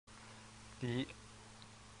the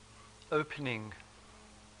opening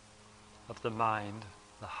of the mind,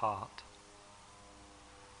 the heart,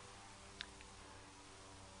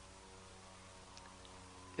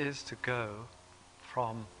 is to go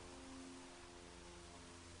from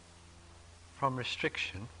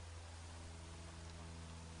restriction,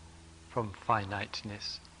 from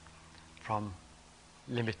finiteness, from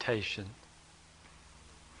limitation,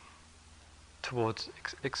 towards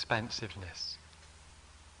expansiveness.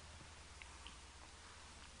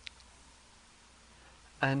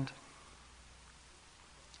 And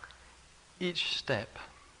each step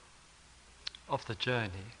of the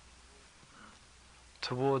journey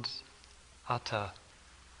towards utter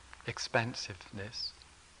expansiveness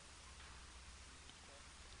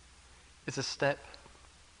is a step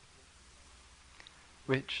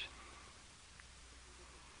which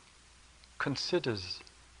considers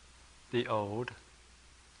the old,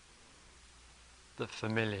 the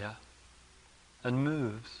familiar, and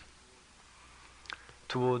moves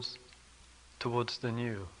towards the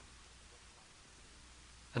new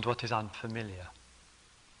and what is unfamiliar.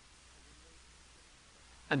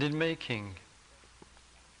 And in making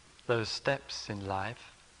those steps in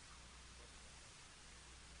life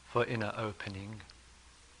for inner opening,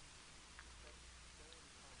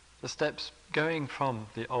 the steps going from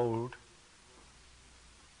the old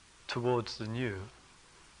towards the new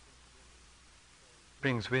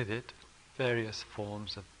brings with it various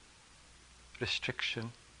forms of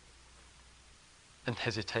restriction and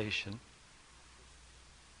hesitation,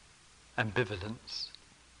 ambivalence,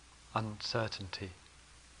 uncertainty.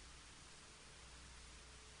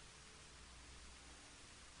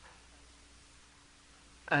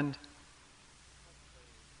 And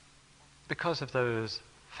because of those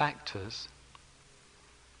factors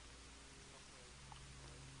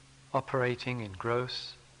operating in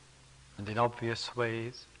gross and in obvious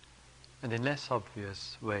ways and in less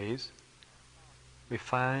obvious ways, we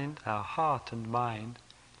find our heart and mind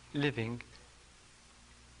living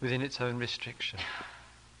within its own restriction.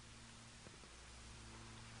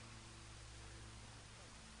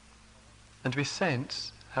 And we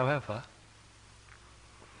sense, however,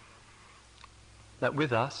 that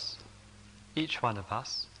with us, each one of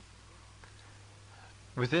us,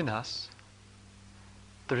 within us,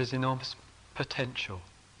 there is enormous potential.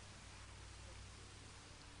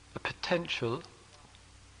 A potential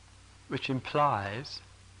which implies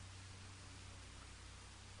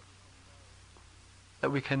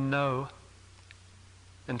that we can know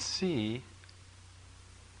and see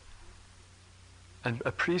and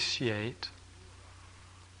appreciate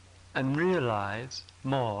and realize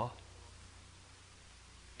more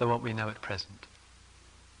than what we know at present.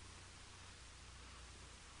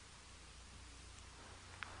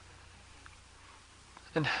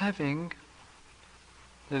 And having,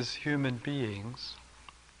 as human beings,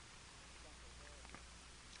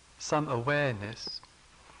 some awareness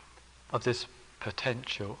of this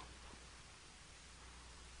potential,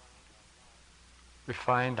 we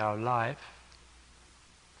find our life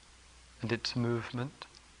and its movement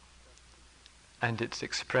and its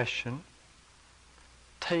expression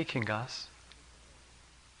taking us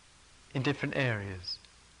in different areas,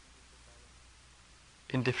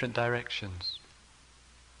 in different directions.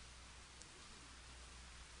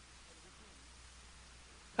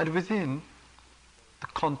 And within the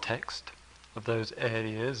context of those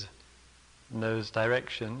areas and those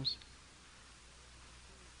directions,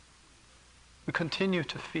 we continue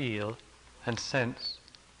to feel and sense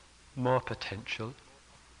more potential,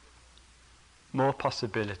 more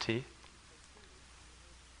possibility,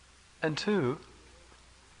 and two,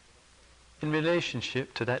 in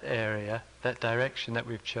relationship to that area, that direction that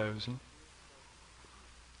we've chosen,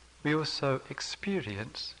 we also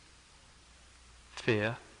experience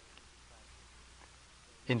fear,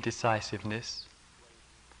 indecisiveness,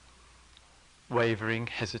 wavering,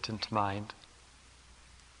 hesitant mind.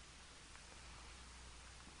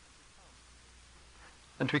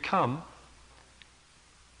 And we come,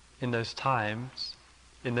 in those times,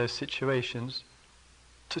 in those situations,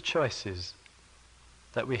 to choices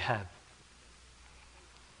that we have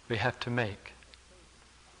to make.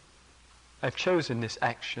 I've chosen this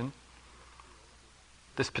action,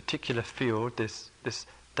 this particular field, this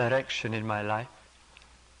direction in my life.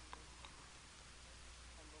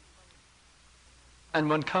 And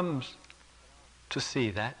one comes to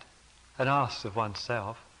see that and asks of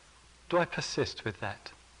oneself, do I persist with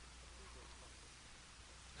that?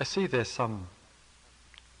 I see there's some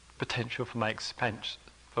potential for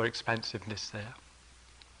for expansiveness there.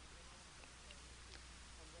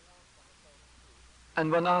 And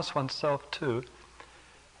one asks oneself too,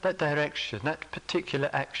 that direction, that particular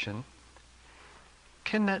action,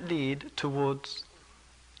 can that lead towards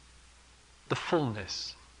the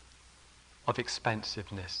fullness of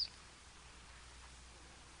expansiveness?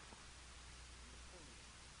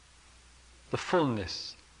 The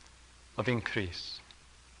fullness of increase,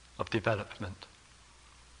 of development.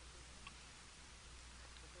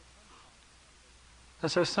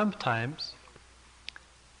 And so sometimes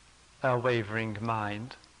our wavering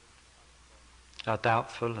mind, our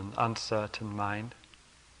doubtful and uncertain mind,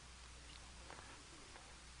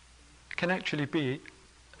 can actually be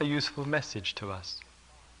a useful message to us.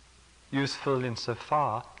 Useful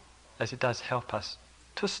insofar as it does help us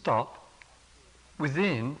to stop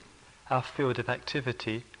within our field of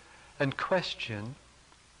activity and question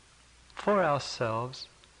for ourselves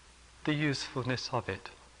the usefulness of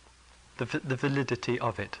it, the validity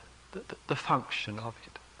of it, the function of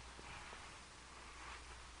it.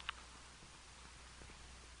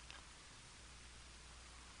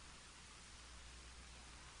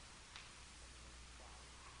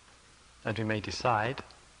 And we may decide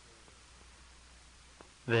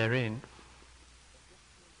therein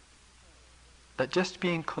that just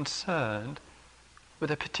being concerned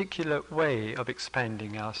with a particular way of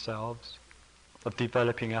expanding ourselves, of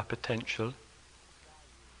developing our potential,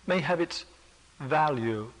 may have its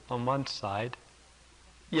value on one side,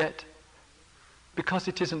 yet because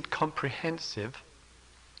it isn't comprehensive,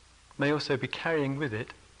 may also be carrying with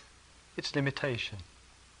it its limitation.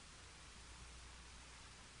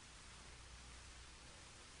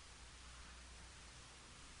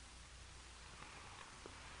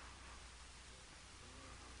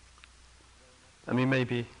 And we may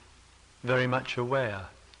be very much aware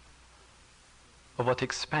of what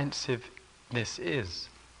expansiveness is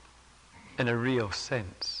in a real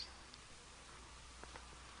sense,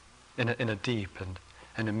 in a deep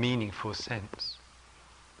and a meaningful sense.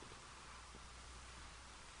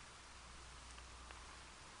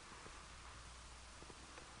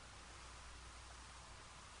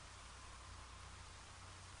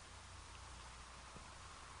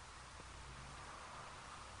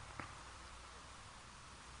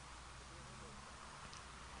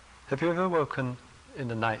 Have you ever woken in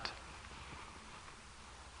the night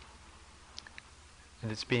and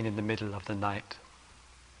it's been in the middle of the night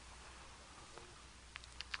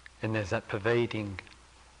and there's that pervading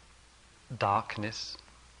darkness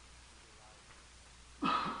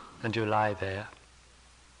and you lie there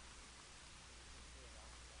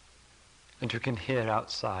and you can hear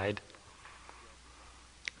outside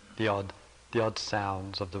the odd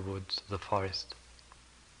sounds of the woods, of the forest.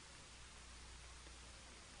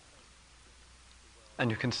 And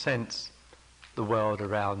you can sense the world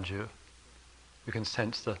around you. You can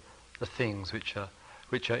sense the things which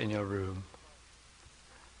are in your room.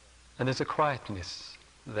 And there's a quietness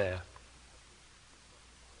there.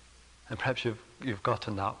 And perhaps you've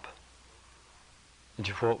gotten up and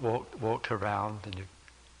you've walked around and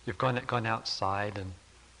you've gone outside, and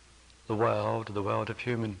the world of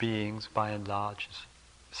human beings by and large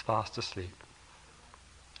is fast asleep.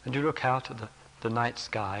 And you look out at the night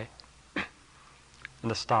sky and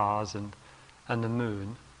the stars and the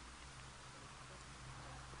moon,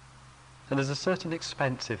 and there's a certain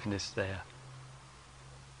expansiveness there.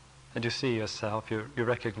 And you see yourself, you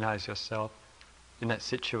recognize yourself in that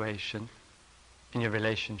situation, in your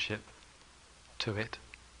relationship to it,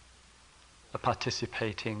 a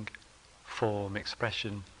participating form,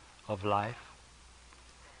 expression of life.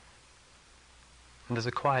 And there's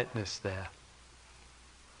a quietness there.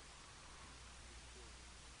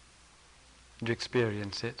 And you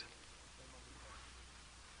experience it.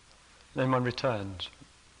 Then one returns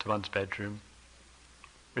to one's bedroom,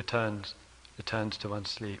 returns to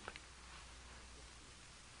one's sleep.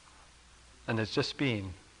 And there's just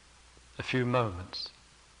been a few moments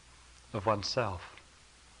of oneself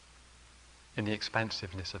in the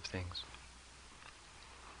expansiveness of things.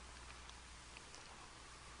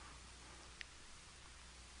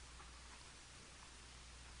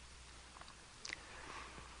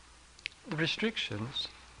 The restrictions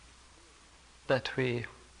that we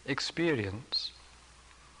experience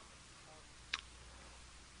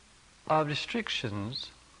are restrictions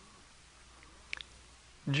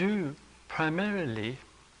due primarily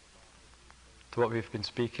to what we've been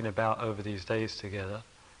speaking about over these days together,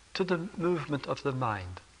 to the movement of the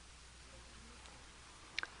mind.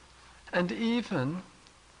 And even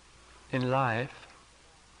in life,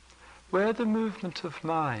 where the movement of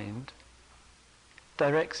mind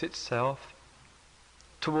directs itself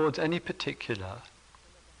towards any particular,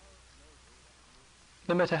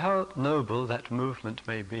 no matter how noble that movement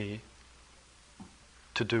may be,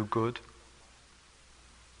 to do good,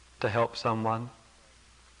 to help someone,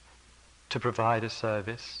 to provide a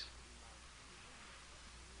service,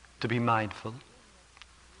 to be mindful.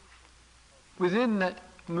 Within that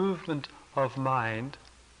movement of mind,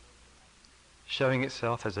 showing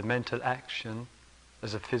itself as a mental action,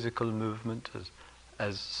 as a physical movement,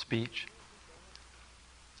 as speech,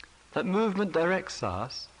 that movement directs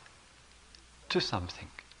us to something,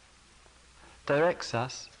 directs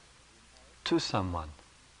us to someone,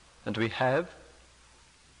 and we have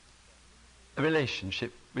a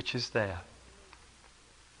relationship which is there.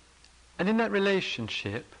 And in that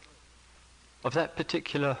relationship of that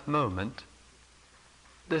particular moment,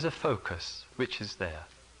 there's a focus which is there.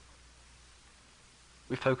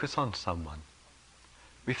 We focus on someone.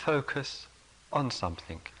 We focus on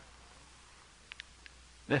something.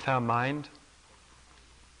 If our mind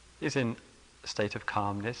is in a state of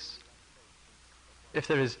calmness, if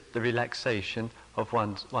there is the relaxation of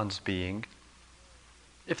one's being,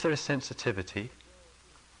 if there is sensitivity,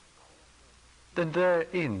 then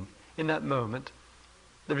therein, in that moment,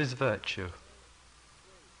 there is virtue.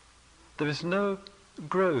 There is no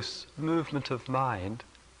gross movement of mind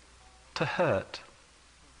to hurt,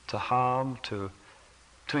 to harm, to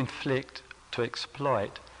inflict, to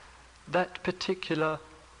exploit that particular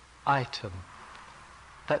item,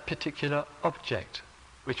 that particular object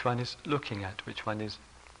which one is looking at, which one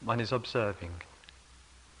is observing.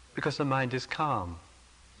 Because the mind is calm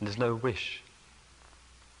and there's no wish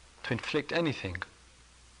to inflict anything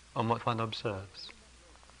on what one observes.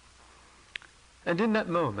 And in that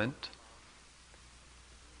moment,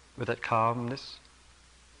 with that calmness,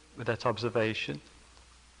 with that observation,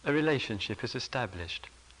 a relationship is established.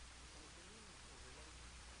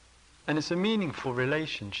 And it's a meaningful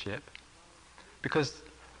relationship because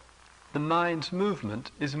the mind's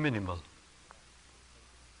movement is minimal.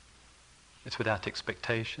 It's without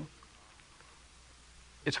expectation.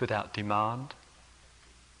 It's without demand.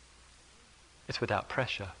 It's without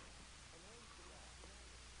pressure.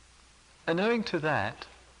 And owing to that,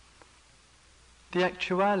 the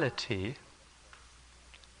actuality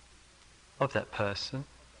of that person,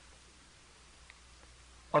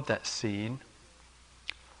 of that scene,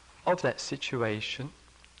 of that situation,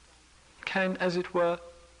 can, as it were,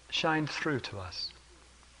 shine through to us,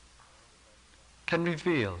 can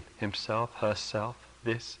reveal himself, herself,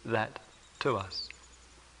 this, that, to us.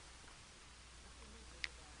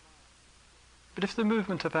 But if the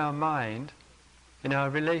movement of our mind in our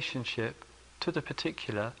relationship to the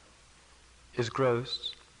particular is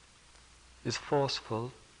gross, is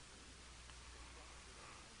forceful,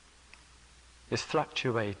 is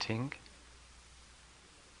fluctuating,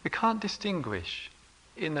 we can't distinguish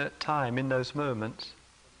in that time, in those moments,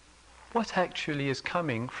 what actually is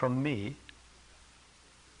coming from me,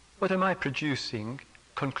 what am I producing,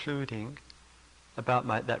 concluding about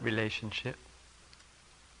that relationship,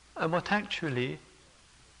 and what actually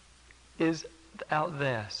is out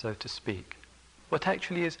there, so to speak, what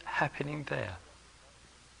actually is happening there.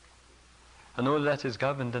 And all that is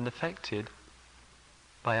governed and affected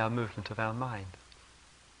by our movement of our mind.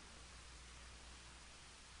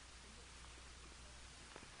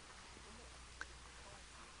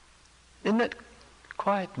 In that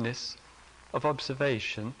quietness of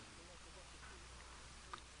observation,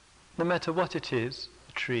 no matter what it is,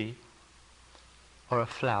 a tree, or a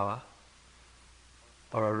flower,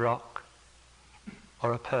 or a rock,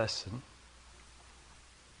 or a person,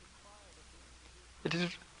 it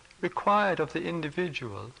is required of the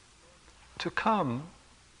individual to come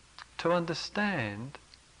to understand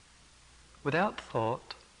without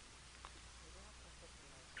thought,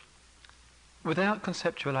 without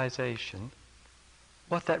conceptualization,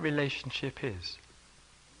 what that relationship is.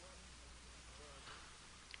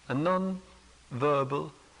 A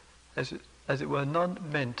non-verbal, as it were,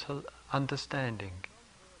 non-mental understanding.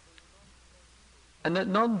 And that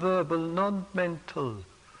non-verbal, non-mental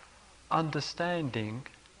understanding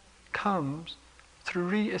comes through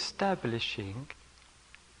re-establishing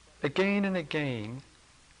again and again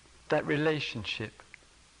that relationship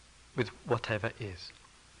with whatever is.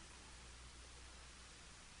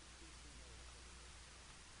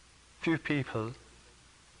 Few people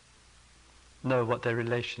know what their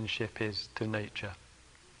relationship is to nature.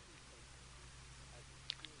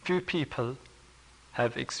 Few people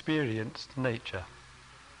have experienced nature.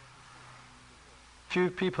 Few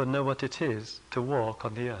people know what it is to walk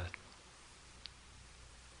on the earth.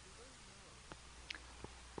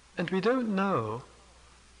 And we don't know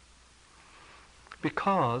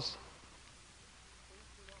because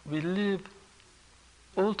we live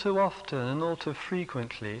all too often and all too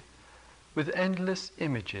frequently with endless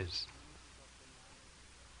images.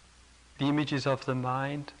 The images of the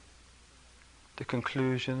mind, the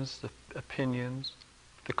conclusions, the opinions,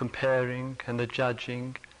 the comparing and the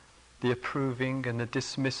judging, the approving and the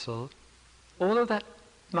dismissal, all of that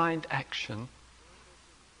mind action,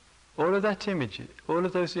 all of those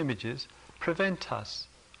images prevent us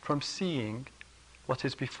from seeing what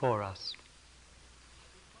is before us.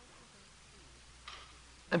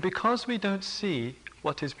 And because we don't see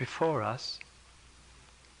what is before us,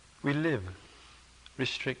 we live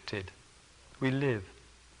restricted. We live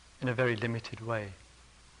in a very limited way.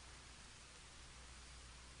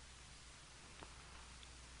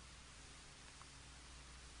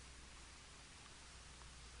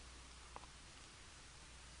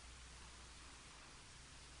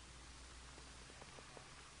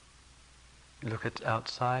 Look at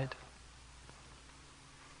outside,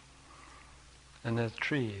 and there's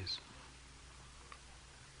trees,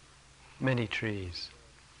 many trees,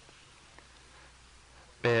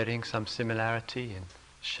 bearing some similarity in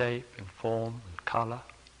shape and form and colour.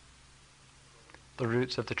 The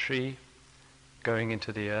roots of the tree going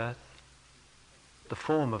into the earth, the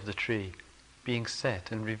form of the tree being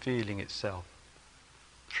set and revealing itself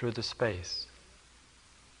through the space.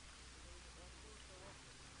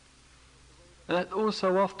 And that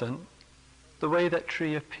also often, the way that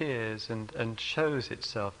tree appears and shows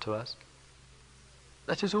itself to us,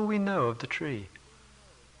 that is all we know of the tree.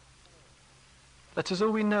 That is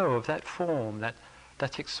all we know of that form,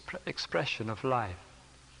 that expression of life.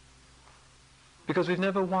 Because we've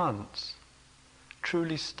never once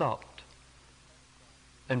truly stopped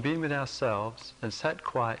and been with ourselves and sat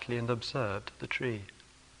quietly and observed the tree.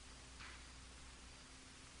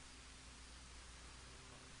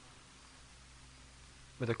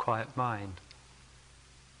 With a quiet mind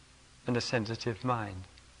and a sensitive mind.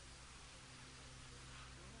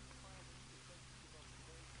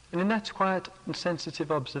 And in that quiet and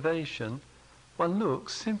sensitive observation, one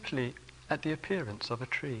looks simply at the appearance of a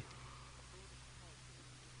tree,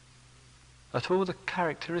 at all the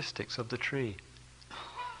characteristics of the tree,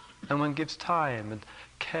 and one gives time and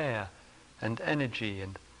care and energy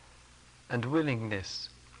and willingness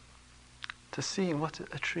to seeing what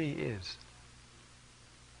a tree is.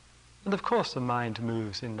 And of course the mind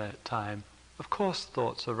moves in that time. Of course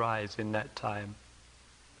thoughts arise in that time.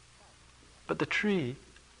 But the tree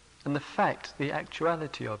and the fact, the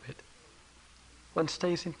actuality of it, one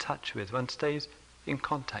stays in touch with, one stays in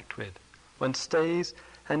contact with. One stays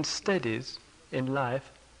and steadies in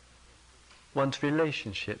life one's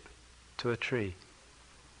relationship to a tree.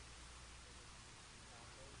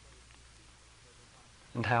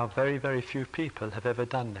 And how very, very few people have ever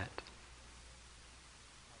done that.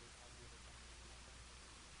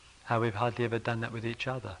 How we've hardly ever done that with each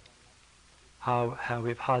other. How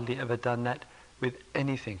we've hardly ever done that with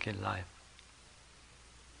anything in life.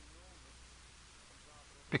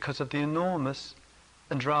 Because of the enormous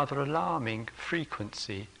and rather alarming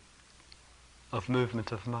frequency of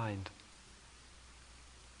movement of mind.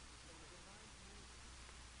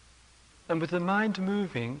 And with the mind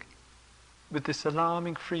moving with this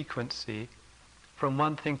alarming frequency from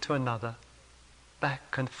one thing to another,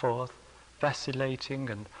 back and forth, vacillating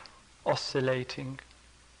and oscillating,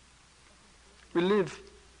 we live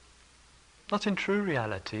not in true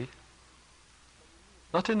reality,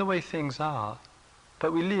 not in the way things are,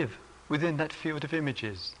 but we live within that field of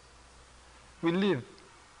images. We live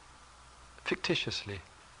fictitiously.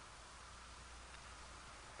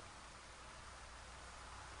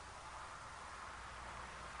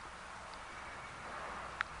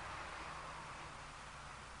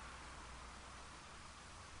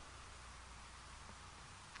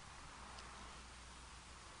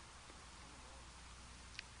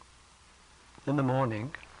 In the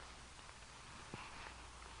morning,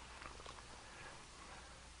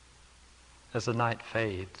 as the night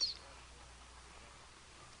fades,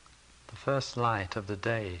 the first light of the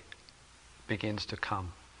day begins to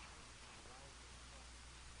come.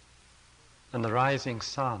 And the rising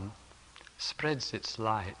sun spreads its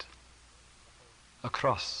light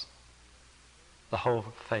across the whole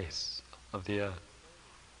face of the earth.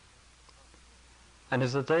 And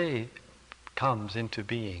as the day comes into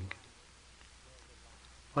being,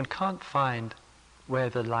 one can't find where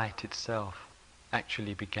the light itself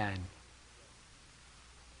actually began,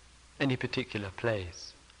 any particular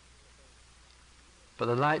place. But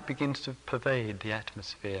the light begins to pervade the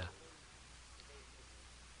atmosphere.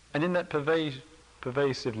 And in that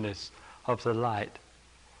pervasiveness of the light,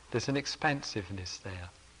 there's an expansiveness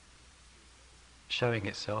there, showing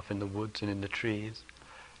itself in the woods and in the trees,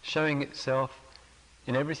 showing itself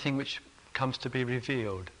in everything which comes to be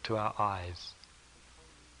revealed to our eyes.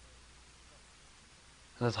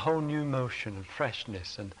 And there's a whole new motion and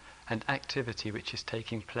freshness and activity which is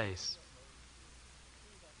taking place.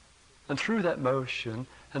 And through that motion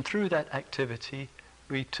and through that activity,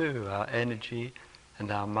 we too, our energy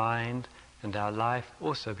and our mind and our life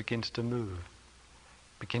also begins to move,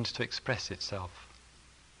 begins to express itself.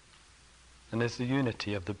 And there's the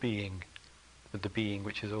unity of the being, with the being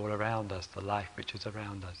which is all around us, the life which is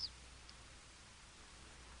around us.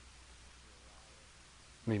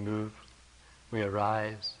 We move, we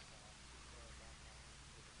arise,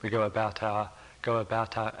 we go about our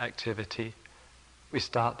activity, we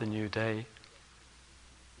start the new day,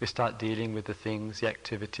 we start dealing with the things, the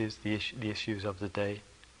activities, the issues of the day.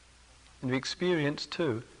 And we experience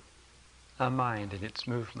too our mind in its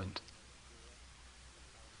movement.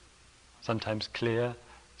 Sometimes clear,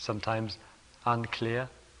 sometimes unclear,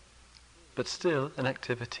 but still an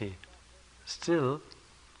activity. Still,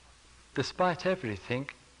 despite everything,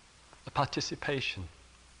 a participation.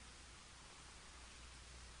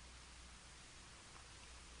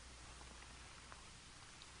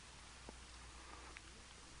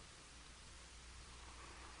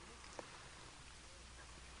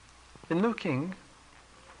 In looking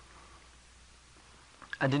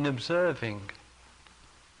and in observing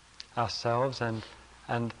ourselves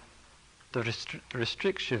and the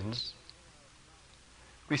restrictions,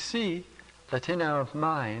 we see that in our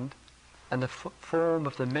mind and the form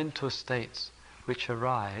of the mental states which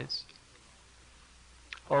arise,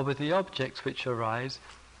 or with the objects which arise,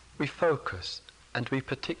 we focus and we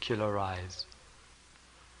particularize.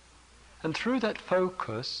 And through that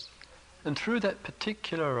focus and through that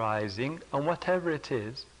particularizing on whatever it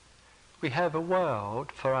is, we have a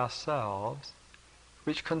world for ourselves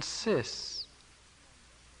which consists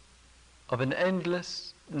of an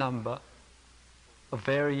endless number of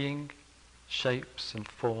varying shapes and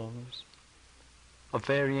forms, of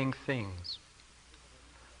varying things,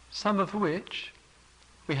 some of which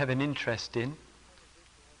we have an interest in,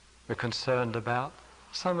 we're concerned about,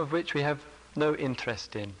 some of which we have no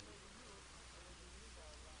interest in.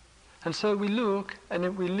 And so we look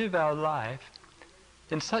and we live our life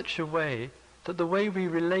in such a way that the way we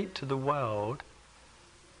relate to the world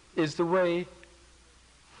is the way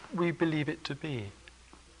we believe it to be.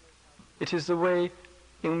 It is the way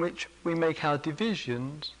in which we make our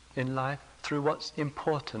divisions in life through what's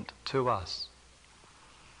important to us.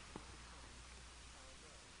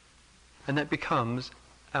 And that becomes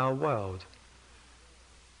our world.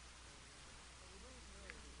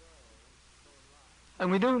 And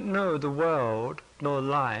we don't know the world nor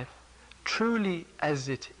life truly as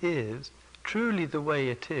it is, truly the way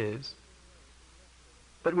it is,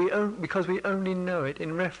 but because we only know it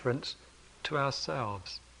in reference to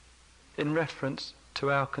ourselves, in reference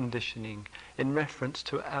to our conditioning, in reference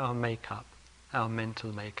to our makeup, our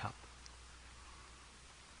mental makeup.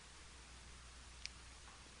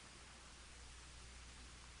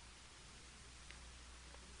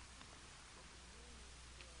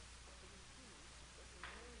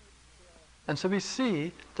 And so we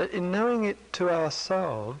see that in knowing it to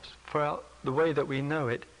ourselves, the way that we know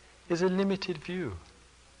it, is a limited view.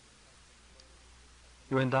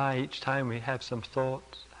 You and I, each time we have some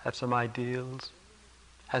thoughts, have some ideals,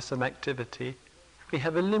 have some activity, we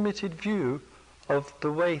have a limited view of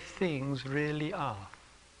the way things really are.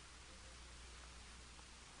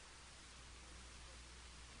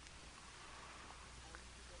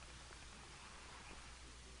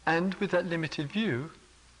 And with that limited view,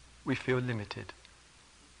 we feel limited.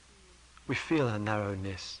 We feel a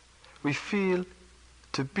narrowness. We feel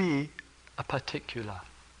to be a particular.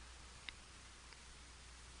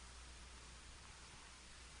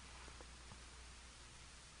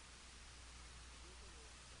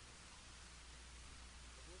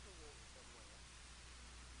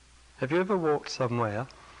 Have you ever walked somewhere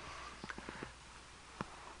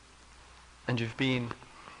and you've been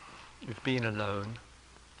alone,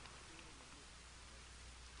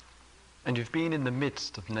 and you've been in the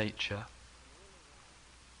midst of nature,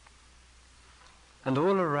 and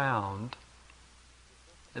all around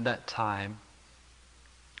at that time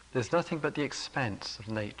there's nothing but the expanse of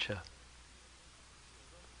nature?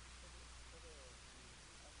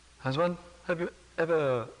 Have you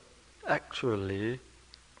ever actually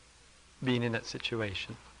been in that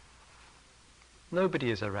situation?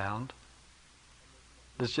 Nobody is around.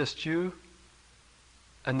 There's just you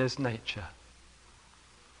and there's nature.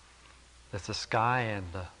 There's the sky and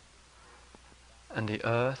the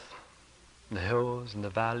earth, and the hills and the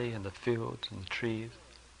valley and the fields and the trees.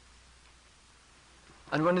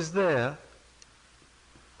 And one is there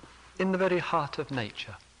in the very heart of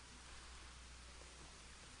nature.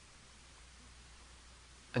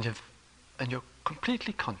 And you're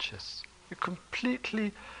completely conscious. You're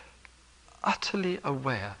completely utterly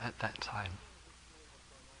aware at that time.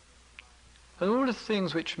 And all the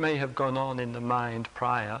things which may have gone on in the mind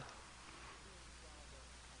prior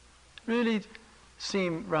really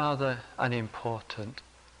seem rather unimportant,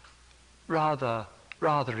 rather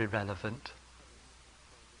irrelevant,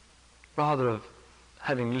 rather of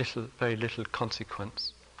having very little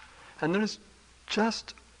consequence. And there is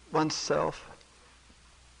just oneself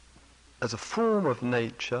as a form of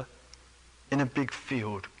nature in a big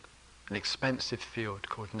field, an expansive field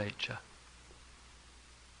called nature.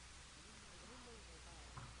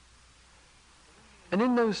 And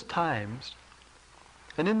in those times,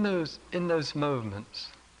 and in those moments,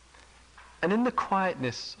 and in the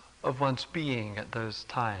quietness of one's being at those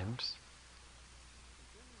times,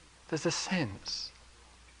 there's a sense,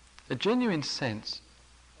 a genuine sense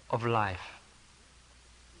of life,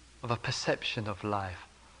 of a perception of life,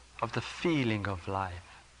 of the feeling of life.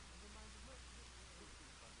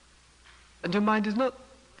 And your mind is not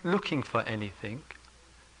looking for anything.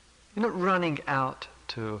 You're not running out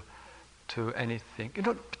to anything. You're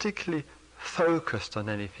not particularly focused on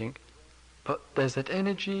anything, but there's that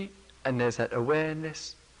energy and there's that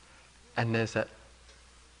awareness and there's that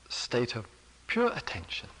state of pure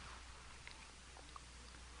attention.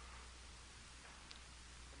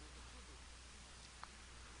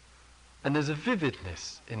 And there's a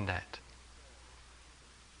vividness in that.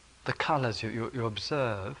 The colours you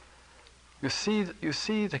observe, you see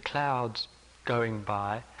the clouds going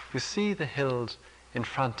by, you see the hills in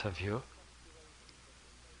front of you,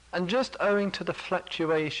 and just owing to the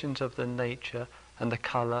fluctuations of the nature and the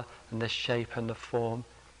colour and the shape and the form,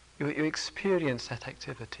 you experience that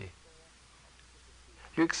activity.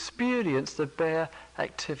 You experience the bare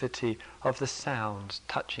activity of the sounds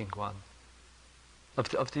touching one, of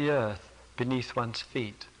the earth beneath one's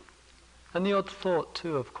feet. And the odd thought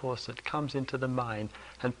too, of course, that comes into the mind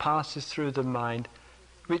and passes through the mind,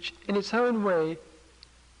 which in its own way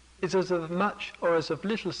is as of much or as of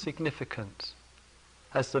little significance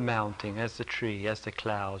as the mountain, as the tree, as the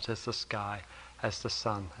clouds, as the sky, as the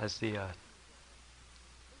sun, as the earth.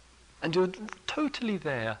 And you're totally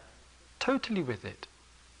there, totally with it.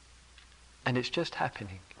 And it's just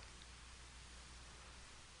happening.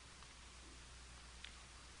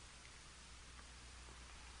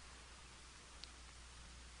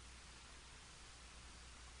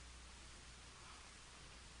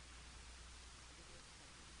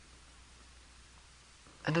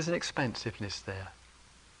 And there's an expansiveness there.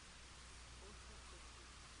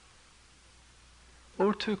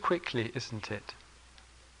 All too quickly, isn't it?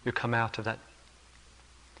 You come out of that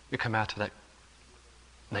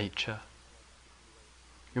nature.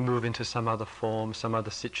 You move into some other form, some other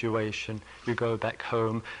situation. You go back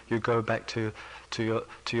home. You go back to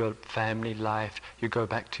your family life. You go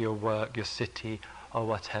back to your work, your city, or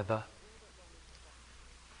whatever.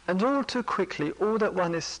 And all too quickly, all that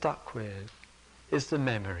one is stuck with is the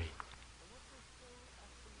memory.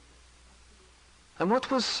 And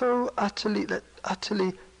what was so utterly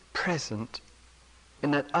present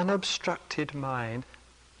in that unobstructed mind,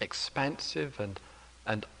 expansive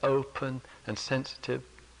and open and sensitive,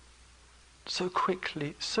 so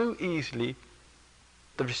quickly, so easily,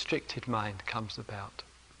 the restricted mind comes about.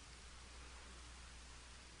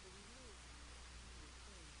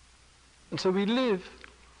 And so we live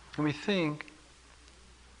and we think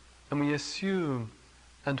and we assume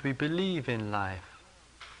and we believe in life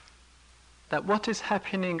that what is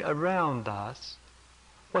happening around us,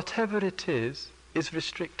 whatever it is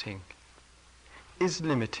restricting, is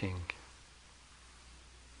limiting,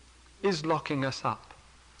 is locking us up.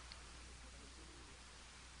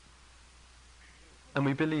 And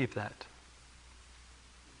we believe that.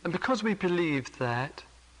 And because we believe that,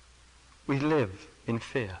 we live in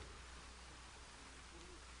fear.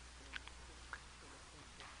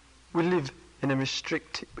 We live in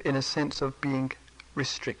a sense of being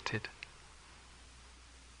restricted.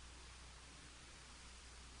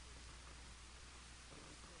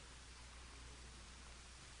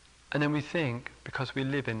 And then we think, because we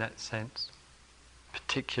live in that sense,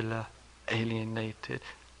 particular, alienated,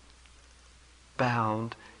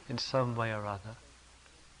 bound in some way or other,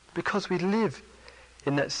 because we live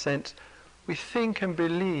in that sense, we think and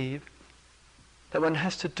believe that one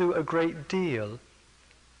has to do a great deal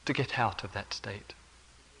to get out of that state,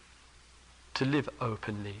 to live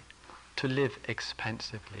openly, to live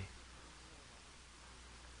expansively.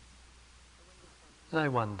 And I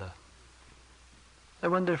wonder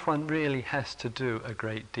if one really has to do a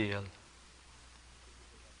great deal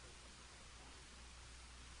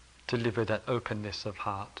to live with that openness of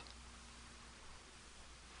heart,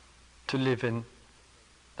 to live in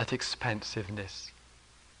that expansiveness,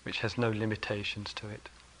 which has no limitations to it.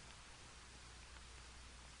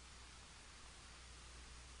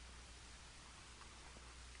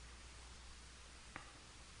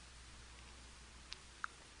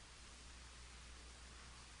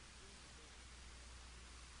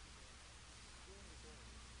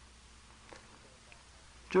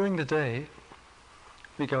 During the day,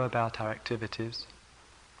 we go about our activities,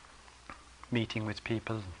 meeting with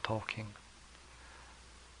people and talking,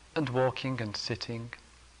 and walking and sitting,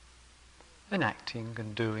 and acting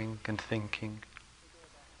and doing and thinking.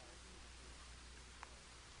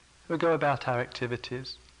 We go about our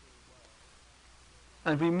activities,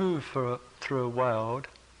 and we move through a world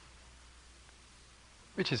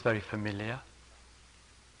which is very familiar.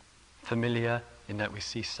 Familiar in that we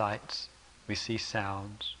see sights, we see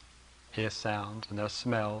sounds, hear sounds, and there are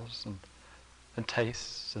smells and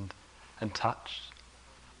tastes and touch,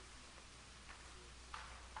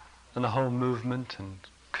 and the whole movement and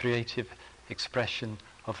creative expression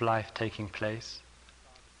of life taking place.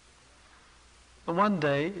 And one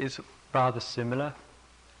day is rather similar,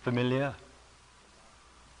 familiar,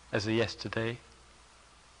 as the yesterday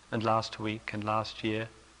and last week and last year.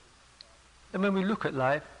 And when we look at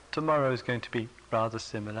life, tomorrow is going to be rather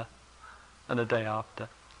similar, and the day after.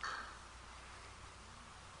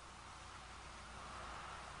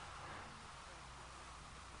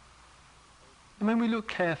 And when we look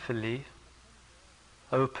carefully,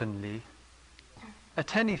 openly,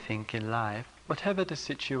 at anything in life, whatever the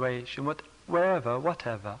situation,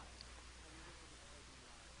 whatever,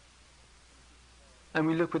 and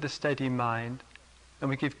we look with a steady mind, and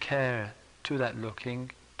we give care to that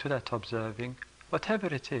looking, to that observing, whatever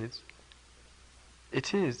it is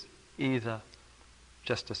either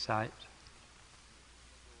just a sight,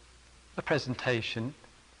 a presentation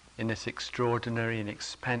in this extraordinary and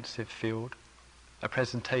expansive field, a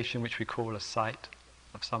presentation which we call a sight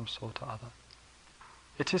of some sort or other.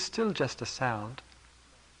 It is still just a sound,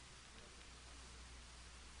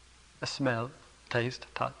 a smell, taste,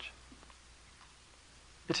 touch.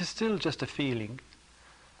 It is still just a feeling,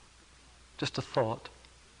 just a thought,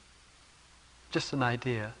 just an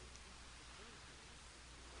idea.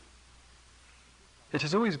 It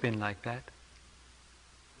has always been like that.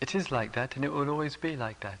 It is like that, and it will always be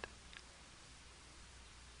like that.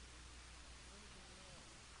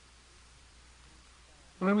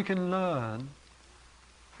 And when we can learn,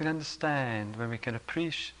 we can understand, when we can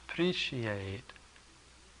appreciate,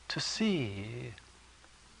 to see,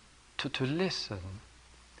 to listen,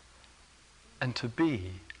 and to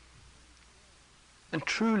be, and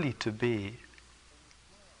truly to be,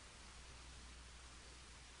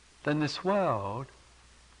 then this world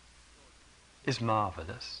is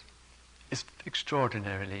marvelous, is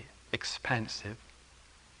extraordinarily expansive,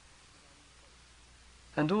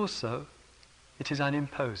 and also it is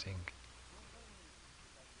unimposing.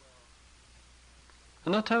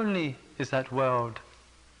 And not only is that world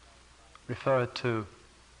referred to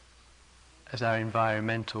as our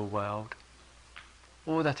environmental world,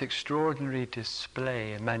 or that extraordinary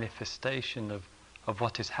display and manifestation of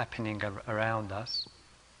what is happening around us,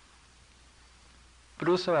 but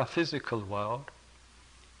also our physical world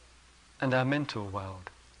and our mental world.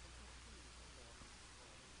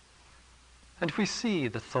 And if we see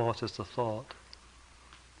the thought as the thought,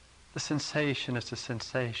 the sensation as the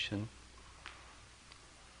sensation,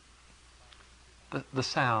 the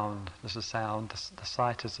sound as the sound, the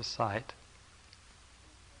sight as the sight,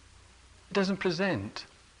 it doesn't present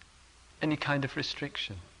any kind of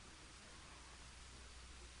restriction.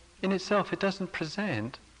 In itself, it doesn't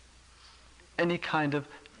present any kind of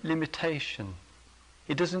limitation.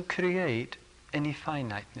 It doesn't create any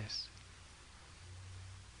finiteness.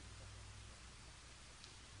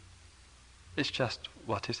 It's just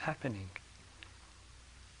what is happening.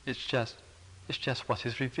 It's just what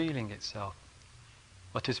is revealing itself,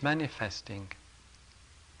 what is manifesting.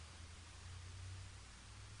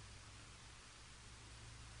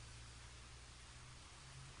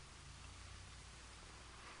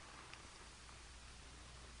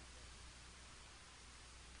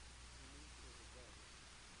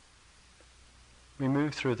 We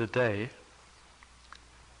move through the day,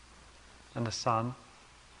 and the sun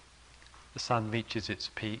reaches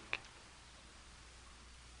its peak,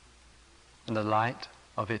 and the light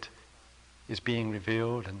of it is being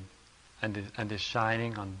revealed and is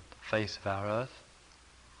shining on the face of our earth.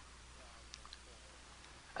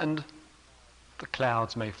 And the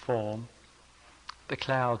clouds may form, the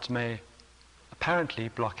clouds may apparently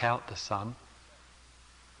block out the sun,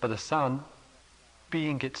 but the sun,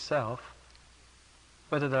 being itself,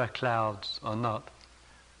 whether there are clouds or not,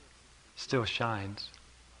 still shines,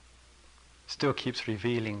 still keeps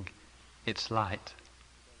revealing its light.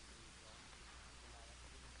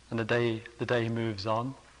 And the day moves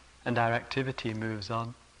on, and our activity moves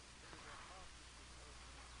on.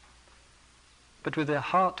 But with a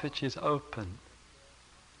heart which is open,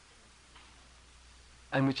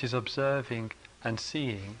 and which is observing and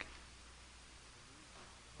seeing,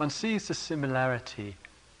 one sees the similarity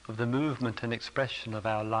of the movement and expression of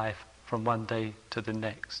our life from one day to the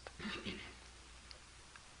next.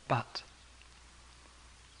 But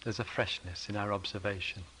there's a freshness in our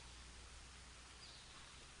observation.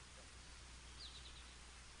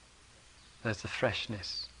 There's the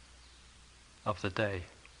freshness of the day.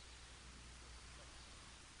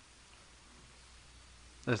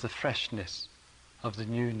 There's the freshness of the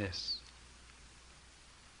newness,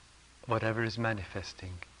 whatever is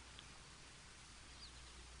manifesting.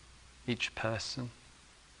 Each person,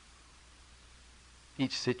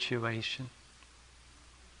 each situation,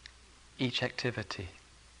 each activity.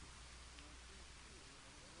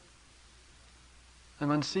 And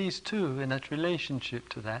one sees too, in that relationship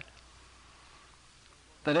to that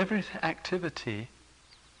every activity,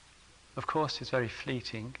 of course, is very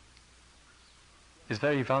fleeting, is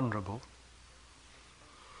very vulnerable,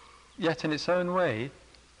 yet in its own way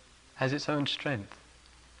has its own strength,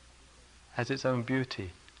 has its own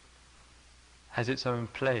beauty, has its own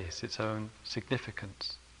place, its own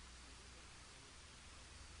significance.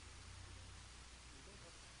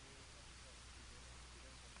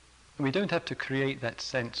 And we don't have to create that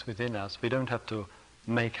sense within us. We don't have to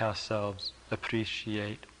make ourselves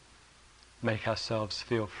appreciate, make ourselves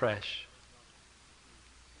feel fresh,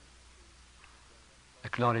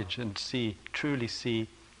 acknowledge and see, truly see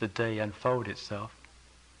the day unfold itself.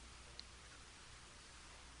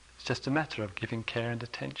 It's just a matter of giving care and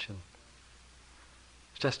attention.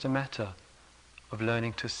 It's just a matter of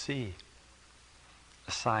learning to see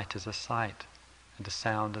a sight as a sight and a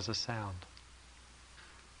sound as a sound.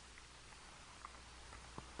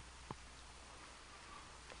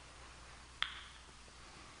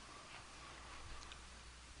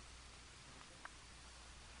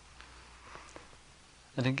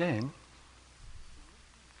 And again,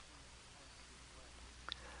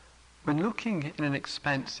 when looking in an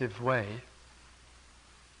expansive way,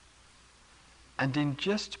 and in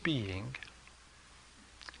just being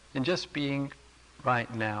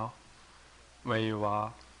right now, where you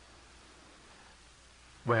are,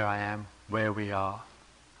 where I am, where we are,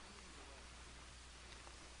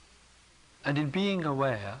 and in being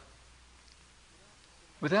aware,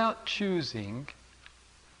 without choosing,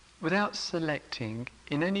 without selecting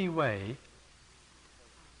in any way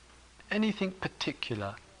anything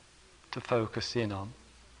particular to focus in on,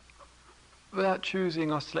 without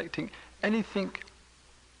choosing or selecting anything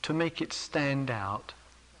to make it stand out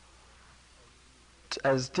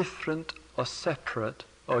as different or separate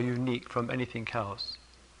or unique from anything else,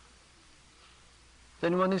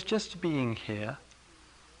 then one is just being here,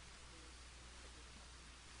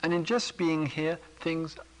 and in just being here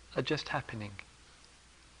things are just happening.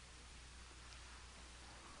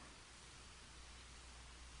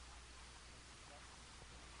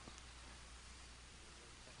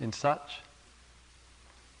 In such,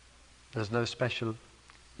 there's no special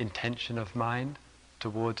intention of mind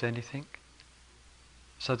towards anything,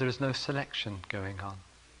 so there is no selection going on.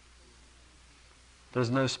 There's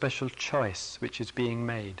no special choice which is being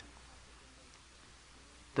made.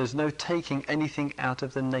 There's no taking anything out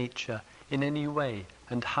of the nature in any way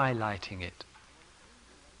and highlighting it.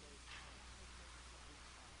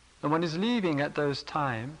 And one is leaving at this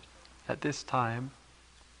time,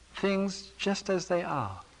 things just as they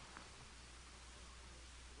are,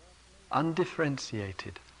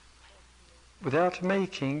 undifferentiated, without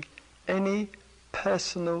making any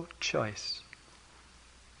personal choice.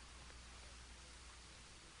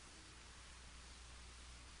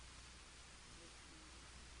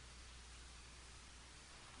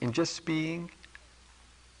 In just being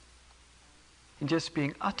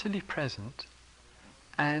utterly present,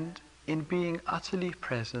 and in being utterly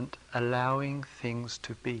present, allowing things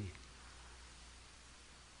to be.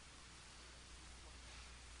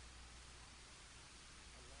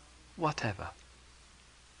 Whatever.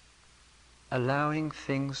 Allowing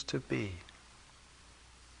things to be.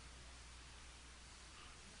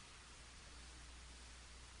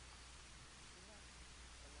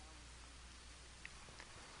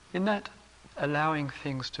 In that allowing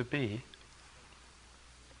things to be,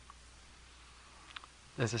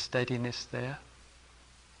 there's a steadiness there,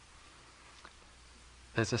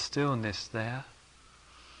 there's a stillness there,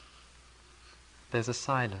 there's a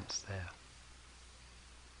silence there.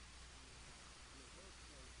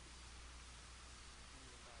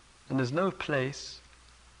 And there's no place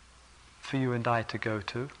for you and I to go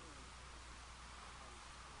to.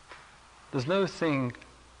 There's no thing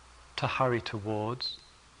to hurry towards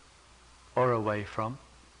or away from.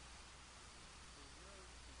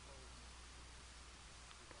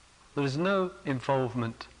 There is no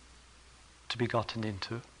involvement to be gotten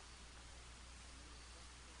into.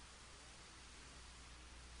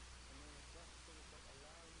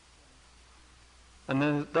 And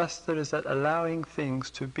then thus there is that allowing things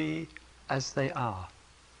to be as they are.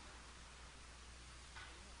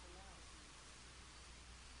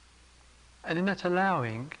 And in that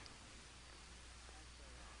allowing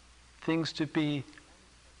things to be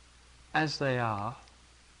as they are,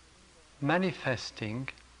 manifesting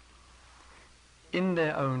in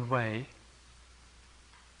their own way,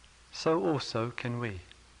 so also can we.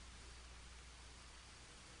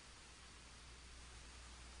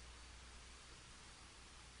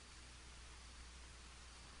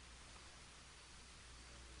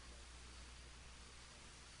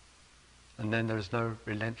 And then there is no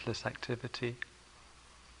relentless activity,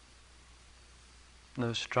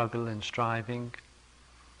 no struggle and striving,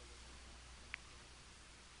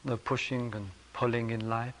 no pushing and pulling in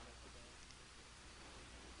life,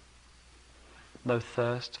 no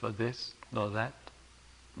thirst for this nor that,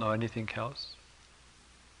 nor anything else.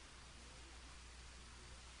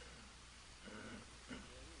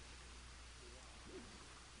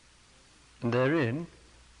 And therein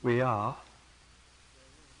we are.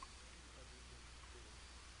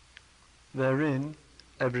 Therein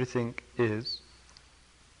everything is.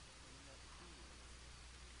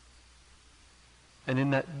 And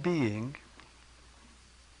in that being,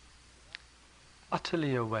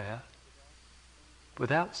 utterly aware,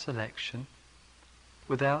 without selection,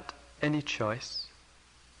 without any choice,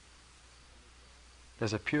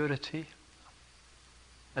 there's a purity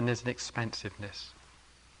and there's an expansiveness.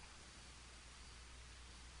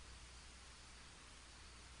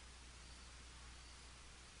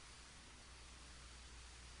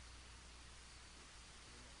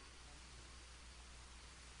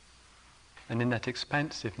 And in that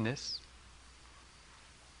expansiveness,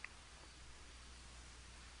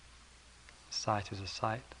 sight is a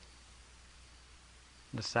sight,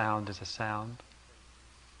 the sound is a sound,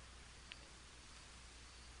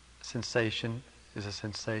 sensation is a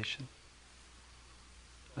sensation,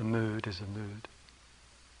 a mood is a mood,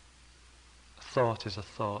 a thought is a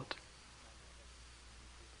thought,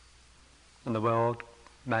 and the world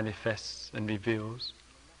manifests and reveals.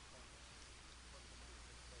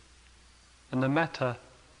 And no matter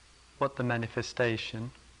what the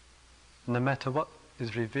manifestation, no matter what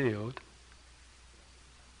is revealed,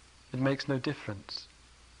 it makes no difference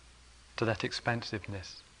to that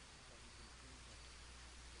expansiveness.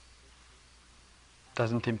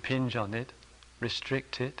 Doesn't impinge on it,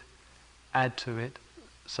 restrict it, add to it,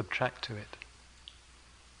 subtract to it.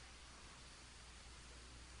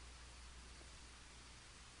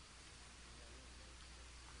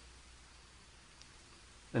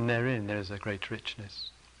 And therein there is a great richness.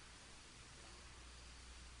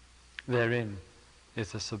 Therein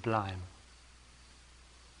is the sublime.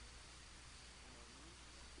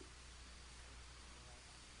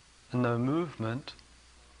 And no movement,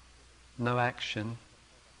 no action,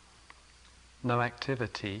 no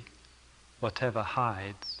activity, whatever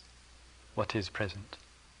hides what is present,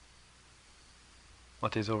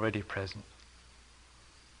 what is already present.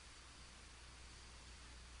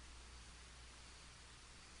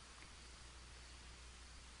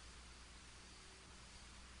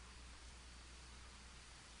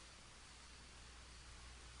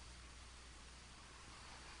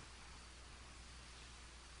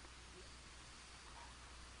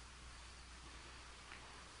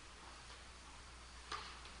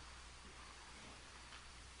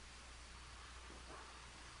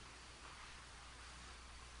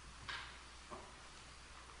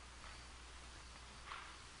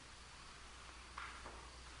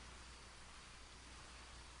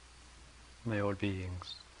 May all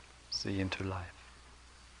beings see into life.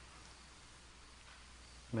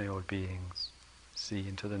 May all beings see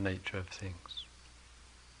into the nature of things.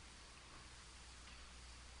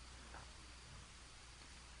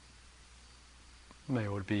 May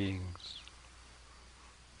all beings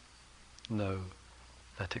know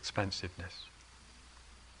that expansiveness.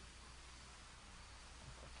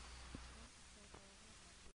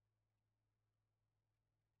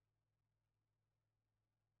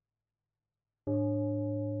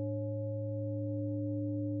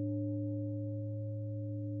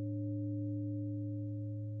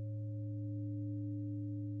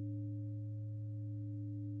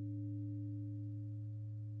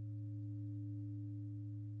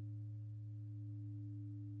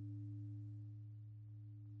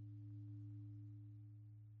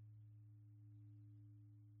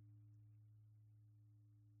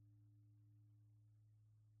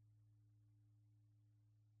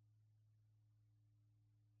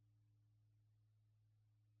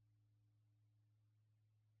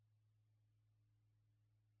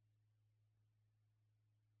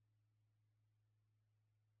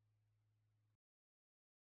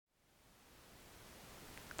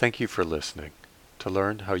 Thank you for listening. To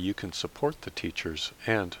learn how you can support the teachers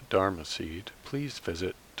and Dharma Seed, please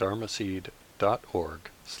visit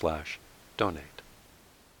dharmaseed.org/donate.